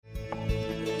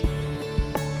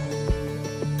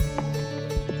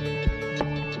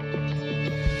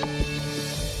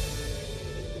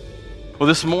Well,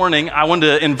 this morning, I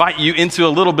wanted to invite you into a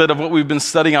little bit of what we've been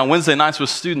studying on Wednesday nights with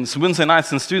students. Wednesday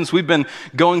nights and students, we've been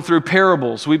going through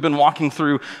parables. We've been walking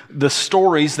through the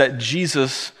stories that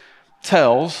Jesus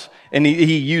tells, and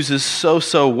he uses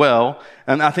so well.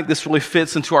 And I think this really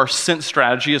fits into our sense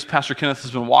strategy as Pastor Kenneth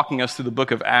has been walking us through the book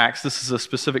of Acts. This is a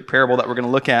specific parable that we're going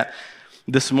to look at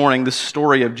this morning, this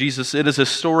story of Jesus. It is a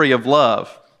story of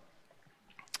love.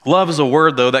 Love is a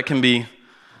word, though, that can be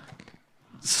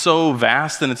so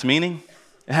vast in its meaning.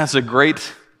 It has a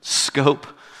great scope,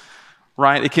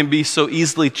 right? It can be so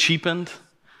easily cheapened.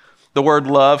 The word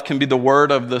love can be the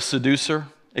word of the seducer.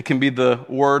 It can be the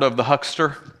word of the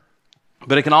huckster.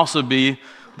 But it can also be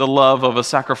the love of a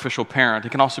sacrificial parent. It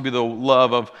can also be the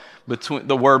love of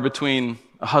the word between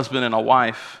a husband and a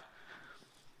wife.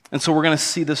 And so we're going to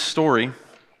see this story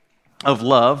of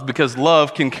love because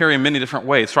love can carry many different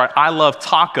weights, right? I love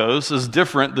tacos is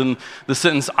different than the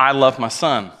sentence, I love my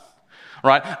son.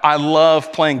 Right? I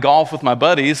love playing golf with my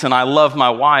buddies, and I love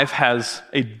my wife has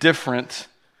a different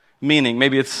meaning.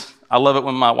 Maybe it's, I love it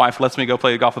when my wife lets me go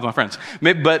play golf with my friends.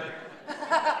 But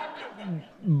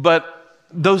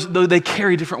they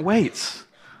carry different weights,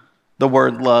 the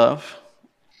word love.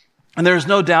 And there's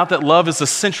no doubt that love is a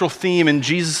central theme in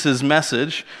Jesus'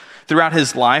 message throughout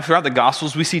his life. Throughout the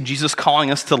Gospels, we see Jesus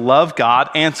calling us to love God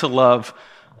and to love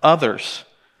others.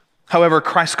 However,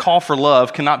 Christ's call for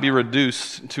love cannot be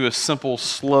reduced to a simple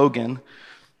slogan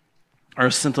or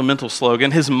a sentimental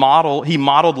slogan. He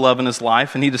modeled love in his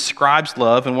life, and he describes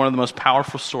love in one of the most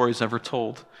powerful stories ever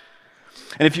told.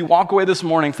 And if you walk away this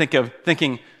morning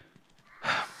thinking,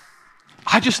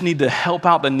 I just need to help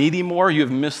out the needy more, you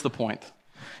have missed the point.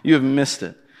 You have missed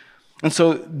it. And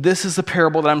so this is a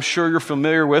parable that I'm sure you're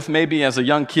familiar with. Maybe as a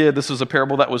young kid, this was a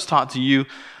parable that was taught to you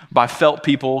by felt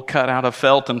people, cut out of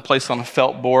felt and placed on a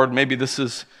felt board. Maybe this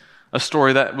is a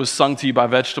story that was sung to you by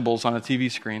vegetables on a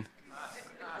TV screen.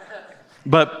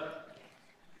 But,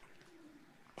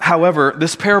 however,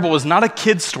 this parable is not a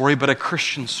kid's story, but a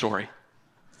Christian story.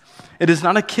 It is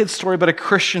not a kid's story, but a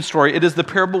Christian story. It is the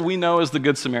parable we know as the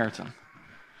Good Samaritan.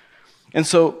 And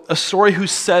so a story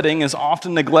whose setting is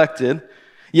often neglected,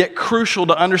 yet crucial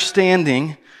to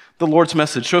understanding the Lord's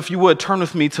message. So if you would, turn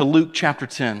with me to Luke chapter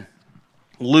 10.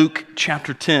 Luke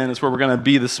chapter 10 is where we're going to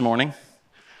be this morning.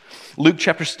 Luke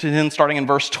chapter 10, starting in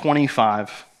verse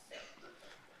 25.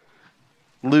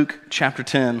 Luke chapter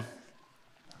 10,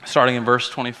 starting in verse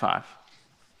 25.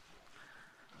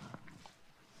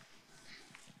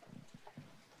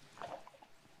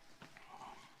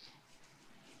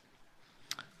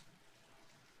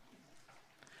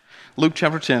 Luke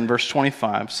chapter 10, verse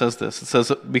 25 says this. It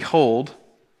says, "Behold,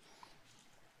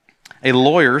 a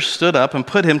lawyer stood up and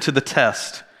put him to the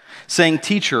test, saying,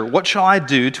 'Teacher, what shall I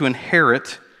do to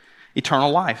inherit eternal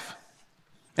life?'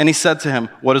 And he said to him,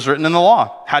 'What is written in the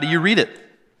law? How do you read it?'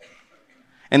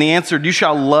 And he answered, 'You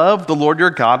shall love the Lord your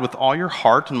God with all your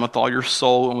heart and with all your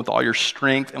soul and with all your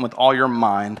strength and with all your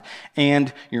mind,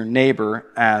 and your neighbor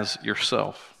as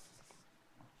yourself.'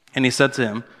 And he said to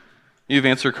him, 'You've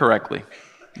answered correctly.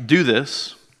 Do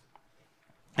this,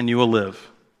 and you will live.'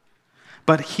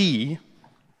 But he,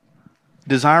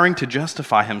 desiring to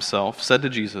justify himself, said to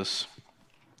Jesus,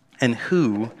 'And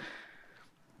who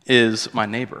is my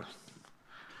neighbor?'"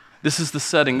 This is the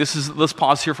setting. Let's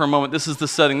pause here for a moment. This is the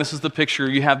setting. This is the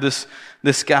picture. You have this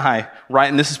guy, right?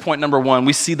 And this is point number one.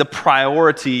 We see the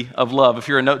priority of love. If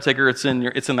you're a note taker, it's in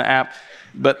the app.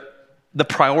 But the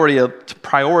priority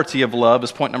of love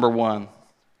is point number one.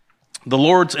 The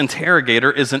Lord's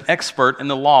interrogator is an expert in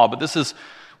the law, but this is,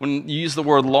 when you use the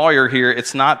word lawyer here,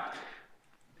 it's not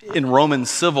in Roman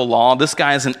civil law. This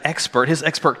guy is an expert. His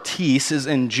expertise is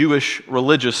in Jewish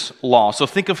religious law. So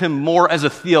think of him more as a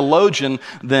theologian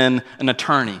than an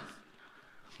attorney.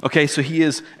 Okay, so he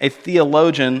is a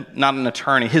theologian, not an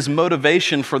attorney. His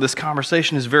motivation for this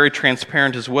conversation is very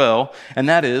transparent as well, and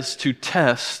that is to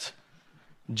test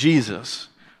Jesus.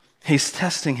 He's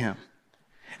testing him.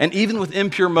 And even with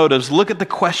impure motives, look at the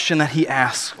question that he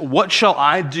asks. What shall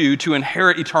I do to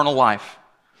inherit eternal life?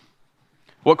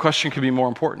 What question could be more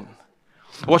important?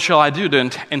 What shall I do to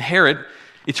inherit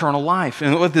eternal life?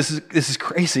 And what this is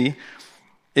crazy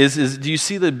is do you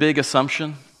see the big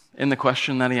assumption in the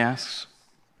question that he asks?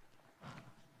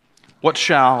 What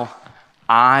shall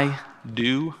I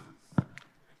do?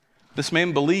 This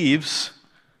man believes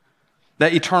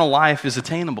that eternal life is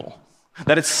attainable,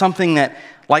 that it's something that,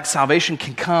 like salvation,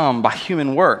 can come by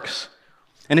human works.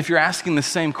 And if you're asking the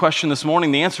same question this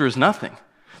morning, the answer is nothing.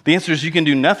 The answer is you can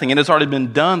do nothing. It has already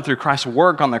been done through Christ's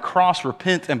work on the cross.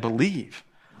 Repent and believe.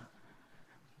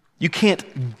 You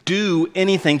can't do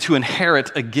anything to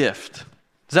inherit a gift.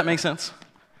 Does that make sense?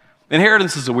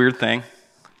 Inheritance is a weird thing.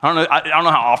 I don't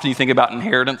know how often you think about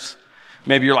inheritance.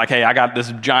 Maybe you're like, hey, I got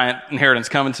this giant inheritance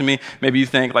coming to me. Maybe you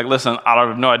think like, listen, I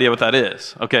have no idea what that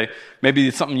is, okay? Maybe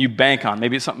it's something you bank on.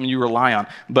 Maybe it's something you rely on.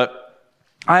 But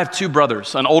I have two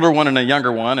brothers, an older one and a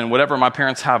younger one, and whatever my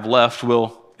parents have left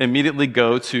will immediately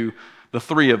go to the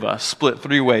three of us, split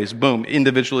three ways, boom,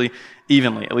 individually,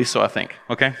 evenly, at least so I think,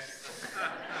 okay?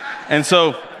 And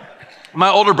so my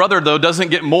older brother, though, doesn't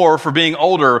get more for being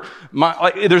older.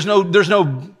 There's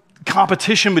no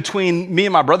competition between me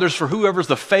and my brothers for whoever's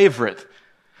the favorite,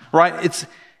 right? It's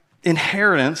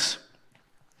inheritance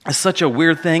is such a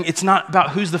weird thing. It's not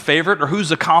about who's the favorite or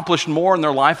who's accomplished more in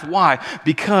their life. Why?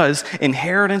 Because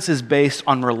inheritance is based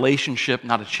on relationship,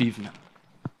 not achievement.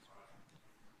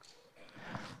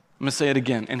 I'm going to say it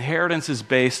again. Inheritance is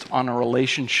based on a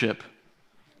relationship,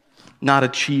 not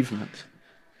achievement.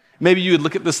 Maybe you would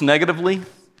look at this negatively.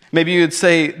 Maybe you would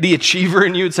say, the achiever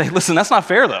in you would say, listen, that's not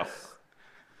fair though.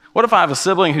 What if I have a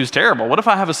sibling who's terrible? What if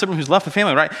I have a sibling who's left the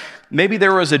family, right? Maybe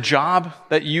there was a job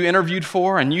that you interviewed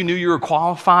for and you knew you were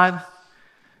qualified,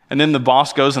 and then the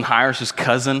boss goes and hires his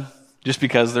cousin just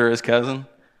because they're his cousin.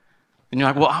 And you're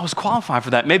like, well, I was qualified for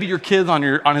that. Maybe your kid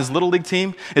on his little league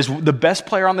team is the best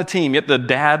player on the team, yet the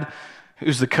dad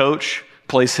who's the coach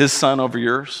plays his son over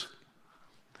yours.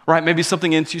 Right? Maybe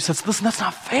something into you says, listen, that's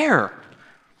not fair.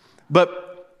 But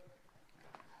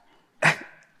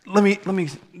let me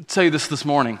tell you this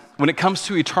morning. When it comes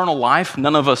to eternal life,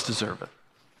 none of us deserve it.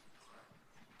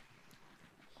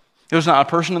 There's not a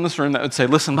person in this room that would say,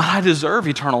 listen, but I deserve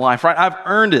eternal life, right? I've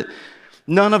earned it.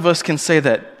 None of us can say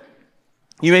that.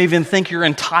 You may even think you're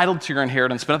entitled to your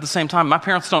inheritance, but at the same time, my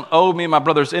parents don't owe me and my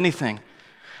brothers anything,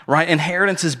 right?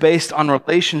 Inheritance is based on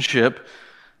relationship,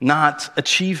 not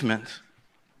achievement.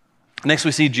 Next,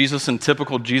 we see Jesus in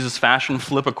typical Jesus fashion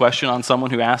flip a question on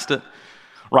someone who asked it,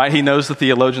 right? He knows the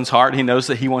theologian's heart. He knows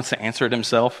that he wants to answer it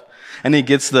himself. And he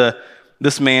gets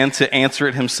this man to answer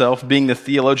it himself. Being the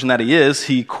theologian that he is,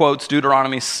 he quotes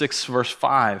Deuteronomy 6, verse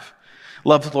 5.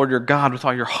 Love the Lord your God with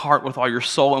all your heart, with all your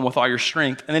soul, and with all your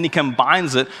strength. And then he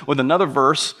combines it with another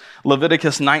verse,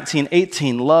 Leviticus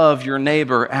 19:18. Love your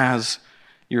neighbor as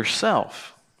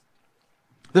yourself.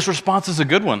 This response is a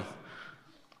good one.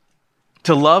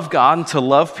 To love God and to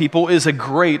love people is a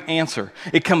great answer.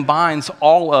 It combines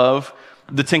all of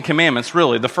the Ten Commandments,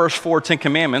 really. The first 4 Ten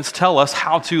Commandments tell us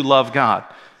how to love God.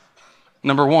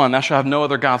 Number 1, thou shalt have no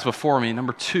other gods before me.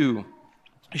 Number 2,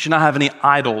 you should not have any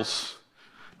idols.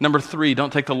 Number 3,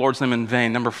 don't take the Lord's name in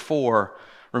vain. Number 4,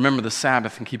 remember the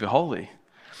Sabbath and keep it holy.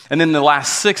 And then the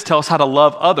last 6 tell us how to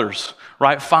love others,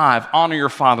 right? 5, honor your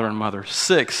father and mother.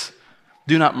 6,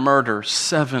 do not murder.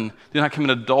 7, do not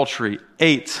commit adultery.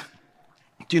 8,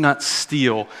 do not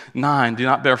steal. 9, do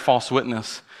not bear false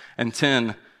witness. And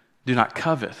 10, do not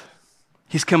covet.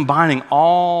 He's combining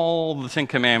all the 10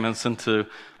 Commandments into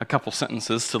a couple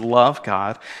sentences to love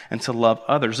God and to love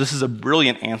others. This is a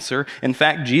brilliant answer. In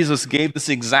fact, Jesus gave this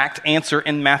exact answer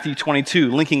in Matthew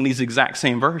 22, linking these exact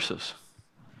same verses.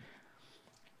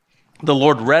 The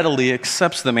Lord readily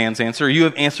accepts the man's answer. You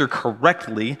have answered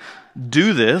correctly.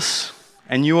 Do this,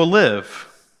 and you will live.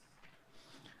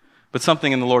 But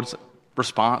something in the Lord's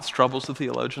response troubles the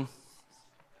theologian.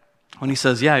 When he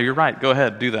says, yeah, you're right, go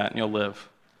ahead, do that, and you'll live.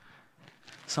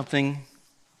 Something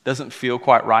doesn't feel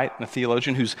quite right in a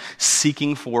theologian who's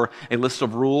seeking for a list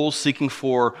of rules, seeking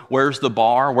for where's the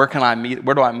bar, where do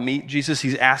I meet Jesus?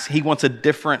 He wants a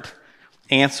different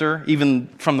answer, even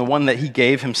from the one that he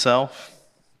gave himself.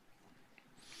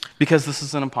 Because this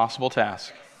is an impossible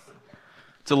task.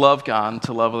 To love God and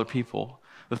to love other people.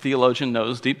 The theologian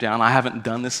knows deep down, I haven't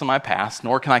done this in my past,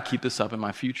 nor can I keep this up in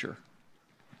my future.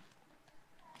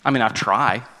 I mean, I've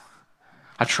tried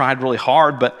really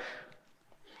hard, but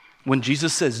when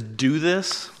Jesus says, do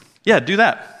this, yeah, do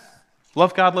that.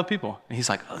 Love God, love people. And he's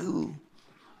like, oh,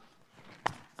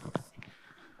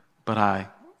 but I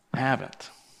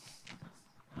haven't.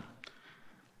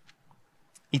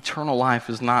 Eternal life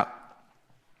is not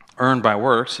earned by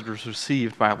works, it is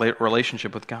received by a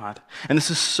relationship with God. And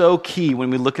this is so key when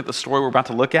we look at the story we're about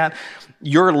to look at.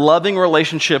 Your loving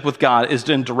relationship with God is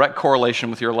in direct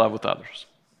correlation with your love with others.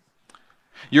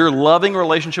 Your loving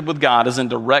relationship with God is in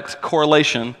direct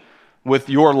correlation with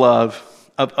your love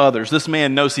of others. This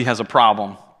man knows he has a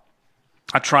problem.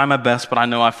 I try my best, but I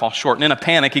know I fall short. And in a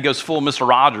panic, he goes full Mr.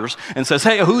 Rogers and says,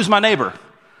 hey, who's my neighbor?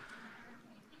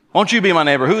 Won't you be my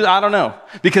neighbor? Who? I don't know.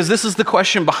 Because this is the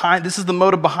question behind, this is the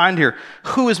motive behind here.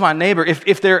 Who is my neighbor?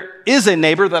 If there is a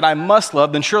neighbor that I must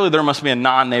love, then surely there must be a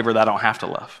non-neighbor that I don't have to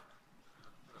love.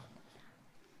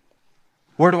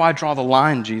 Where do I draw the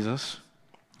line, Jesus?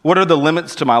 What are the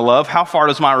limits to my love? How far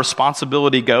does my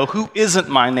responsibility go? Who isn't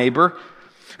my neighbor?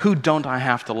 Who don't I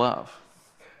have to love?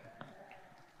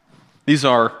 These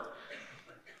are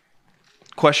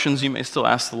questions you may still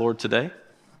ask the Lord today.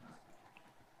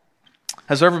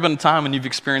 Has there ever been a time when you've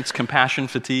experienced compassion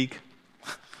fatigue?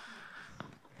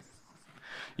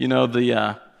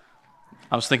 I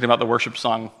was thinking about the worship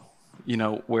song,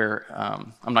 where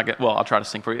I'll try to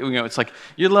sing for you. It's like,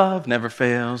 your love never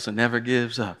fails and never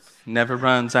gives up, never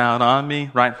runs out on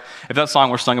me, right? If that song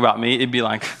were sung about me, it'd be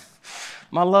like,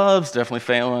 my love's definitely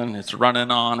failing. It's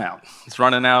running on out. It's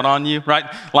running out on you, right?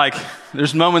 Like,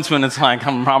 there's moments when it's like,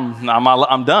 I'm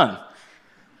done.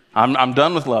 I'm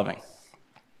done with loving.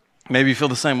 Maybe you feel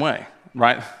the same way,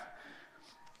 right?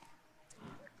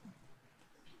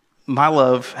 My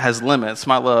love has limits.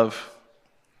 My love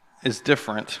is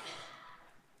different.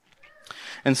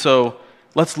 And so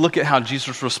let's look at how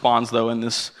Jesus responds, though, in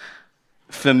this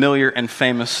familiar and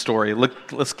famous story.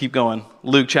 Let's keep going.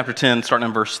 Luke chapter 10, starting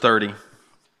in verse 30.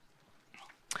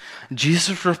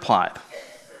 Jesus replied,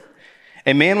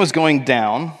 a man was going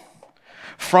down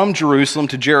from Jerusalem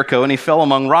to Jericho, and he fell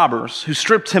among robbers, who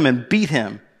stripped him and beat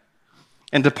him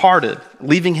and departed,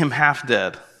 leaving him half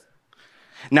dead.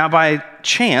 Now by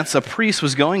chance, a priest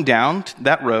was going down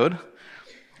that road,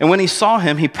 and when he saw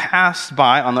him, he passed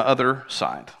by on the other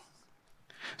side.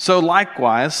 So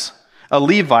likewise, a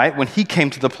Levite, when he came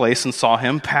to the place and saw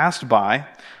him, passed by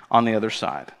on the other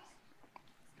side.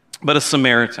 But a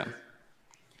Samaritan,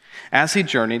 as he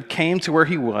journeyed, came to where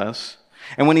he was,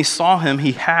 and when he saw him,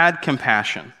 he had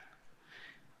compassion.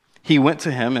 He went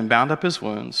to him and bound up his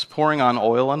wounds, pouring on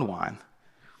oil and wine.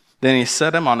 Then he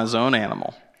set him on his own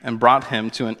animal and brought him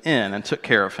to an inn and took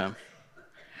care of him.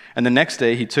 And the next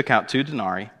day he took out 2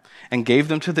 denarii and gave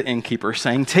them to the innkeeper,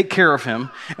 saying, take care of him,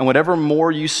 and whatever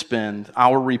more you spend, I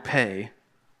will repay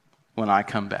when I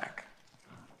come back.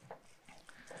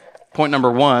 Point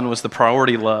number 1 was the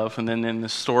priority love, and then in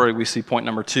this story we see point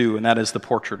number 2, and that is the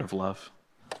portrait of love.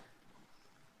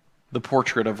 The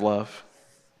portrait of love.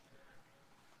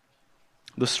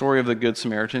 The story of the Good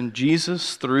Samaritan.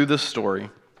 Jesus, through this story,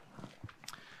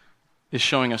 is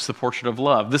showing us the portrait of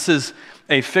love. This is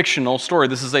a fictional story.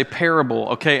 This is a parable,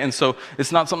 okay? And so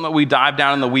it's not something that we dive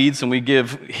down in the weeds and we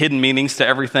give hidden meanings to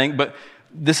everything, but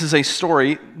this is a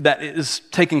story that is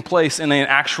taking place in an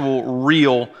actual,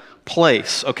 real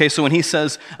place, okay? So when he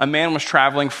says a man was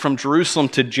traveling from Jerusalem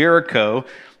to Jericho,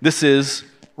 this is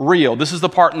real. This is the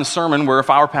part in the sermon where if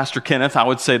I were Pastor Kenneth, I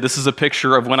would say this is a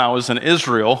picture of when I was in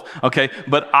Israel, okay?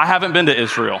 But I haven't been to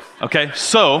Israel, okay?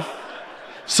 So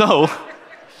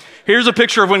here's a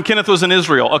picture of when Kenneth was in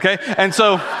Israel, okay? And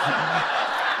so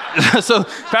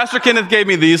Pastor Kenneth gave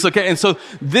me these, okay? And so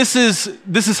this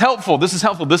is helpful. This is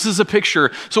helpful. This is a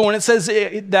picture. So when it says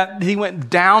that he went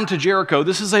down to Jericho,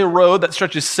 this is a road that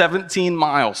stretches 17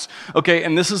 miles, okay?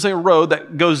 And this is a road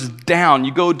that goes down.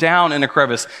 You go down in a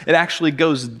crevice. It actually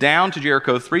goes down to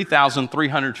Jericho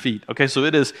 3,300 feet, okay? So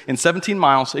it is, in 17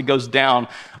 miles, it goes down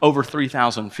over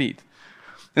 3,000 feet.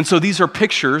 And so these are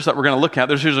pictures that we're going to look at.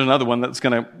 Here's another one that's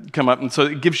going to come up. And so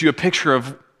it gives you a picture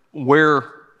of where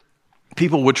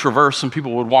people would traverse and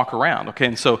people would walk around, okay?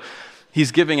 And so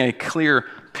he's giving a clear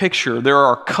picture. There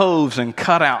are coves and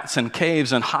cutouts and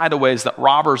caves and hideaways that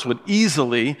robbers would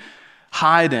easily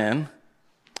hide in.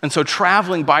 And so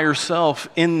traveling by yourself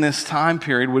in this time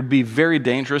period would be very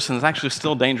dangerous, and it's actually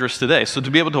still dangerous today. So to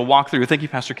be able to walk through, thank you,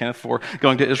 Pastor Kenneth, for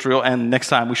going to Israel, and next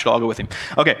time we should all go with him.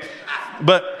 Okay,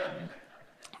 but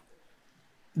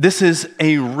this is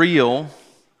a real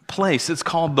place. It's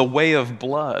called the Way of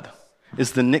Blood,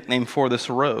 is the nickname for this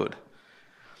road.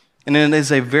 And it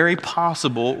is a very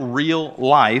possible real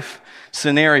life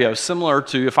scenario, similar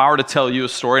to if I were to tell you a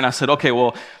story and I said, okay,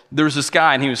 well, there's this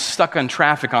guy and he was stuck on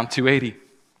traffic on 280.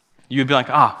 You'd be like,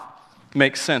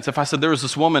 makes sense. If I said there was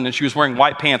this woman and she was wearing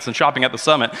white pants and shopping at the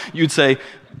Summit, you'd say,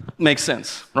 makes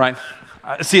sense, right?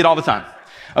 I see it all the time,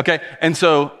 okay? And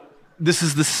so this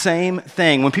is the same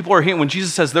thing. When people are here, when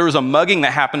Jesus says there was a mugging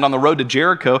that happened on the road to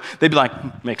Jericho, they'd be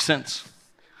like, makes sense.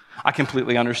 I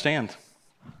completely understand.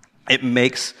 It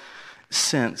makes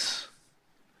sense.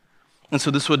 And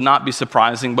so this would not be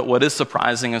surprising, but what is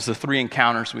surprising is the 3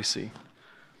 encounters we see.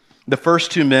 The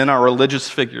first 2 men are religious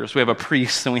figures. We have a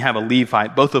priest and we have a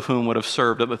Levite, both of whom would have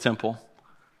served at the temple.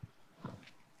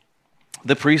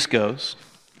 The priest goes,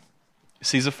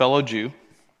 sees a fellow Jew,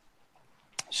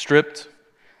 stripped,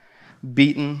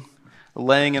 beaten,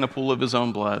 laying in a pool of his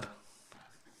own blood,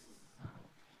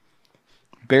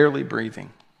 barely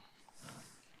breathing.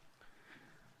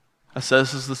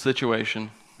 Assesses the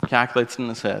situation, calculates it in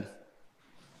his head,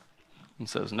 and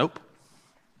says, nope,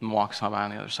 and walks on by on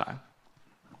the other side.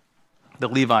 The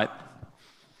Levite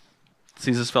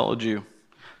sees his fellow Jew,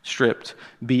 stripped,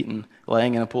 beaten,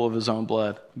 laying in a pool of his own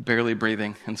blood, barely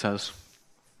breathing, and says,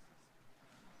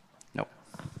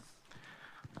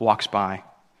 walks by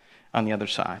on the other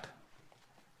side.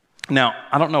 Now,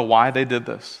 I don't know why they did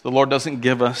this. The Lord doesn't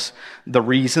give us the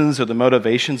reasons or the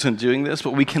motivations in doing this,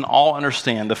 but we can all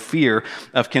understand the fear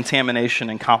of contamination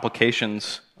and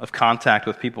complications of contact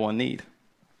with people in need.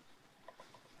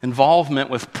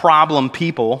 Involvement with problem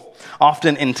people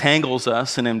often entangles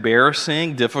us in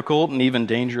embarrassing, difficult, and even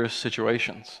dangerous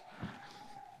situations.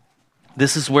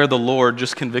 This is where the Lord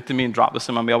just convicted me and dropped this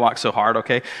in my mailbox so hard,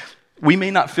 okay? We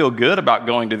may not feel good about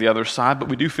going to the other side, but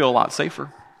we do feel a lot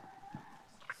safer.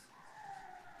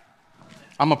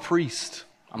 I'm a priest.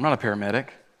 I'm not a paramedic.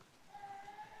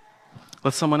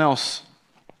 Let someone else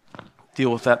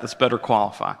deal with that that's better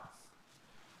qualified.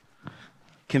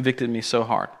 Convicted me so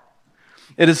hard.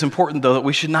 It is important, though, that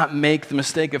we should not make the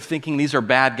mistake of thinking these are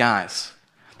bad guys.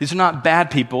 These are not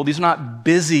bad people. These are not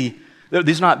busy.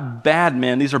 These are not bad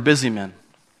men. These are busy men.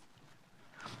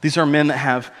 These are men that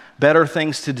have better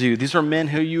things to do. These are men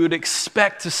who you would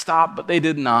expect to stop, but they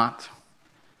did not.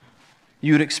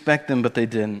 You would expect them, but they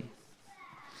didn't.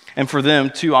 And for them,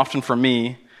 too often for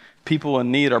me, people in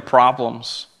need are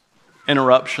problems,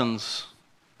 interruptions,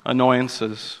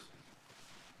 annoyances.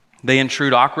 They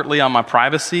intrude awkwardly on my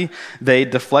privacy. They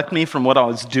deflect me from what I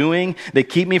was doing. They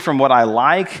keep me from what I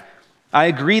like. I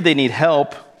agree they need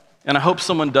help, and I hope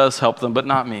someone does help them, but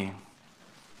not me.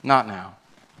 Not now.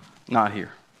 Not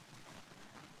here.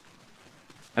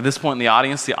 At this point in the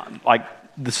audience, the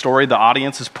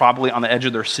audience is probably on the edge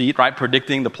of their seat, right?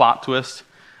 Predicting the plot twist.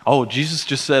 Oh, Jesus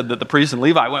just said that the priest and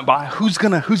Levi went by. Who's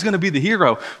gonna be the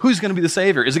hero? Who's gonna be the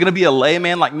savior? Is it gonna be a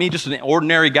layman like me, just an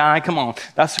ordinary guy? Come on,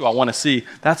 that's who I want to see.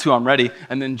 That's who I'm ready.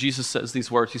 And then Jesus says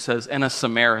these words. He says, "And a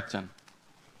Samaritan."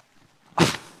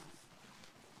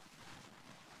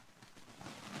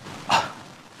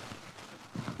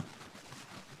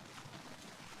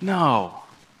 No,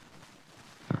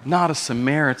 not a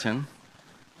Samaritan.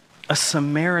 A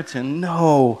Samaritan,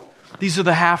 no. These are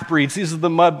the half-breeds. These are the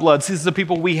mudbloods. These are the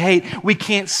people we hate. We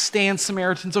can't stand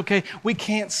Samaritans, okay? We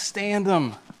can't stand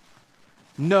them.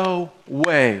 No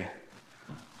way.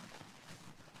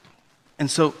 And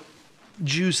so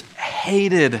Jews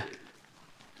hated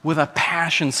with a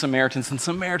passion Samaritans, and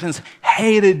Samaritans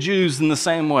hated Jews in the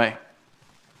same way.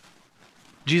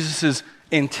 Jesus is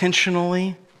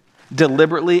intentionally,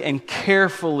 deliberately, and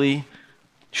carefully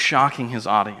shocking his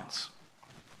audience.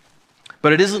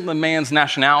 But it isn't the man's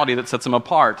nationality that sets him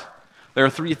apart. There are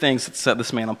three things that set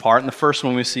this man apart, and the first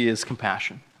one we see is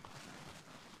compassion.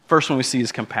 First one we see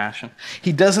is compassion.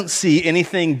 He doesn't see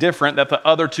anything different that the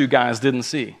other two guys didn't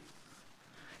see.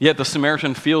 Yet the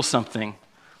Samaritan feels something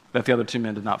that the other two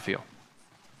men did not feel.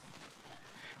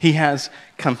 He has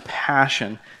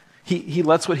compassion. He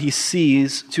lets what he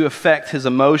sees to affect his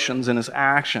emotions and his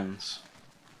actions.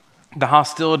 The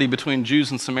hostility between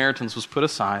Jews and Samaritans was put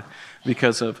aside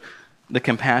because of the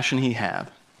compassion he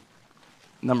had.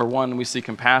 Number one, we see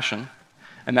compassion,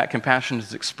 and that compassion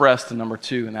is expressed in number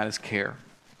two, and that is care.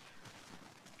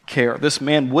 Care. This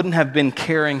man wouldn't have been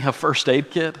carrying a first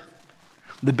aid kit.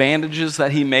 The bandages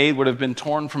that he made would have been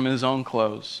torn from his own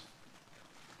clothes.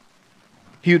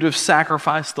 He would have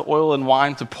sacrificed the oil and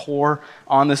wine to pour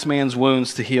on this man's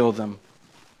wounds to heal them.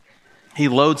 He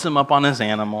loads him up on his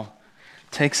animal,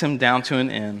 takes him down to an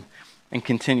inn, and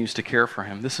continues to care for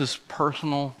him. This is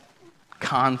personal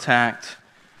contact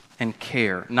and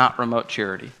care, not remote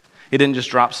charity. He didn't just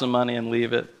drop some money and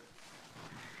leave it.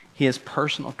 He has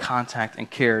personal contact and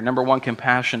care. Number one,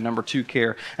 compassion. Number two,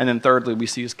 care. And then thirdly, we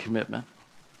see his commitment.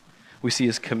 We see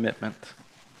his commitment.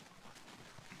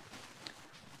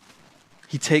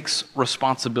 He takes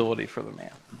responsibility for the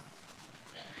man,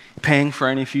 paying for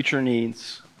any future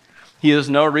needs. He has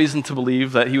no reason to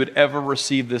believe that he would ever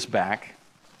receive this back.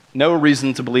 No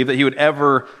reason to believe that he would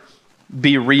ever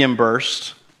be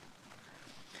reimbursed.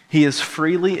 He is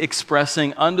freely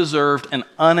expressing undeserved and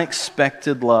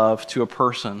unexpected love to a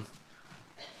person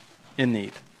in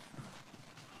need.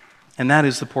 And that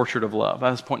is the portrait of love.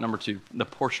 That is point number two, the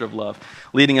portrait of love.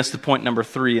 Leading us to point number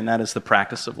three, and that is the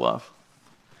practice of love.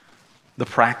 The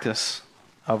practice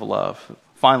of love.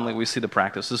 Finally, we see the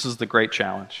practice. This is the great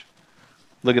challenge.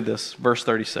 Look at this, verse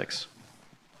 36.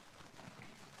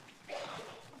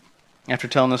 After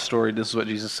telling this story, this is what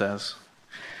Jesus says.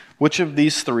 Which of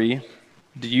these three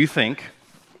do you think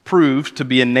proved to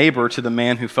be a neighbor to the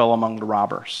man who fell among the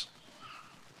robbers?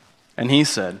 And he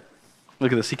said,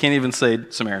 look at this, he can't even say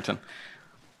Samaritan.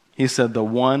 He said, the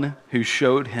one who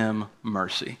showed him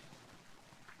mercy.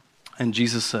 And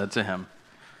Jesus said to him,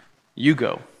 you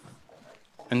go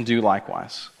and do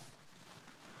likewise.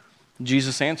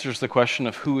 Jesus answers the question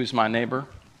of who is my neighbor.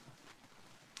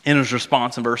 In his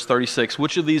response in verse 36,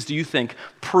 which of these do you think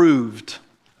proved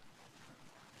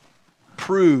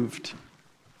proved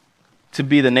to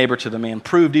be the neighbor to the man.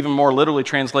 Proved, even more literally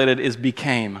translated, is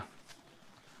became.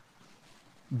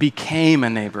 Became a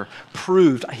neighbor.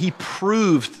 Proved. He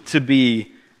proved to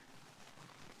be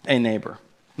a neighbor.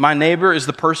 My neighbor is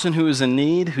the person who is in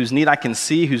need, whose need I can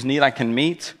see, whose need I can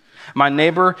meet. My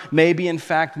neighbor may be, in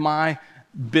fact, my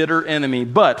bitter enemy.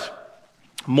 But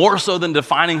more so than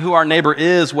defining who our neighbor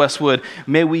is, Westwood,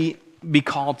 may we be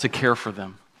called to care for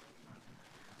them.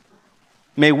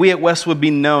 May we at Westwood be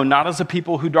known not as a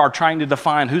people who are trying to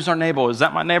define who's our neighbor. Is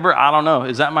that my neighbor? I don't know.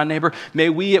 Is that my neighbor? May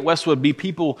we at Westwood be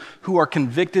people who are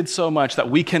convicted so much that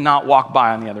we cannot walk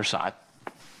by on the other side.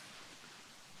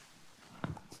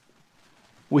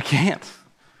 We can't,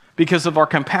 because of our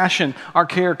compassion, our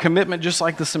care, commitment, just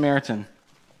like the Samaritan.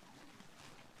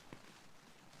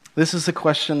 This is a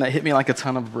question that hit me like a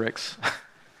ton of bricks.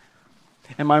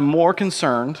 Am I more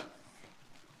concerned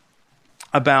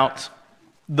about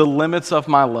the limits of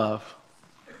my love,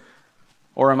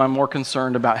 or am I more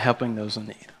concerned about helping those in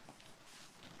need?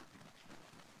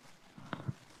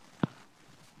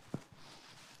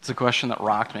 It's a question that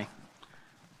rocked me.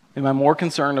 Am I more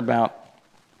concerned about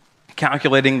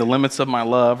calculating the limits of my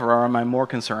love, or am I more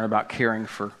concerned about caring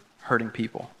for hurting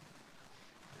people?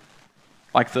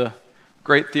 Like the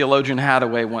great theologian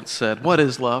Hathaway once said, "What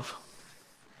is love?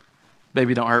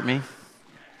 Baby, don't hurt me.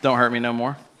 Don't hurt me no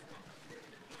more."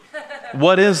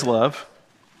 What is love?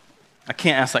 I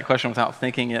can't ask that question without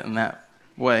thinking it in that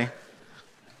way.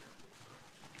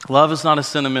 Love is not a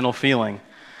sentimental feeling,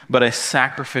 but a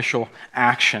sacrificial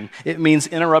action. It means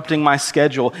interrupting my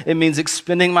schedule. It means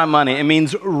expending my money. It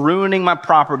means ruining my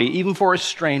property, even for a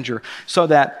stranger, so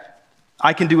that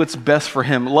I can do what's best for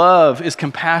him. Love is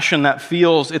compassion that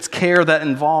feels, it's care that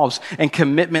involves, and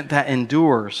commitment that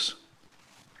endures.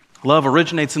 Love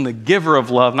originates in the giver of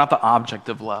love, not the object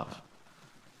of love.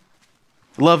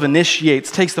 Love initiates,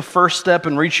 takes the first step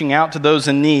in reaching out to those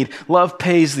in need. Love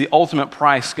pays the ultimate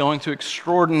price, going to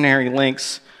extraordinary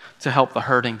lengths to help the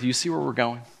hurting. Do you see where we're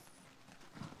going?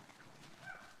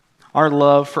 Our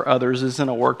love for others isn't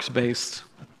a works-based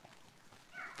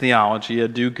theology, a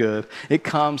do-good. It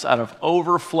comes out of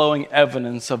overflowing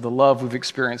evidence of the love we've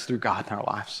experienced through God in our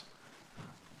lives.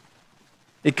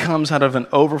 It comes out of an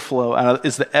overflow,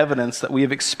 is the evidence that we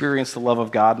have experienced the love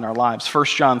of God in our lives.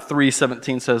 1 John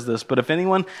 3:17 says this, "But if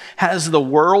anyone has the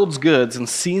world's goods and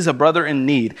sees a brother in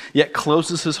need, yet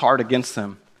closes his heart against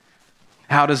him,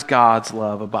 how does God's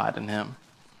love abide in him?"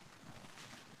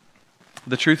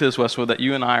 The truth is, Westwood, that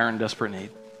you and I are in desperate need.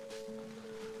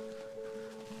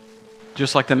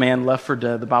 Just like the man left for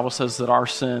dead, the Bible says that our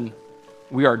sin,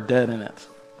 we are dead in it.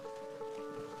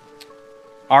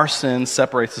 Our sin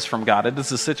separates us from God. It is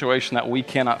a situation that we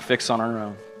cannot fix on our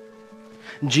own.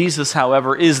 Jesus,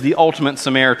 however, is the ultimate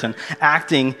Samaritan,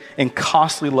 acting in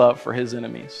costly love for his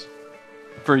enemies,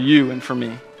 for you and for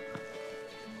me.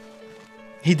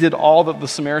 He did all that the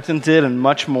Samaritan did and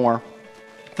much more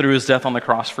through his death on the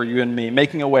cross for you and me,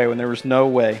 making a way when there was no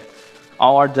way.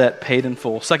 All our debt paid in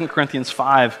full. 2 Corinthians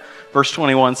 5, verse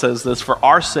 21 says this, "For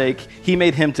our sake, he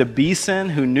made him to be sin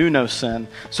who knew no sin,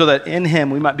 so that in him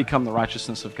we might become the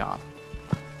righteousness of God."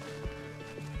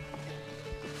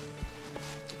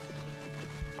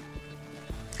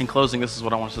 In closing, this is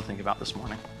what I want us to think about this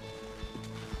morning.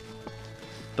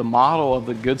 The model of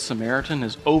the Good Samaritan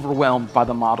is overwhelmed by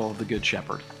the model of the Good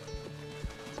Shepherd.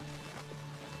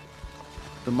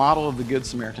 The model of the Good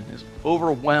Samaritan is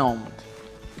overwhelmed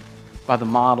by the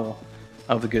model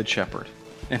of the Good Shepherd.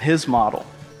 And his model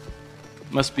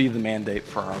must be the mandate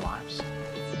for our lives.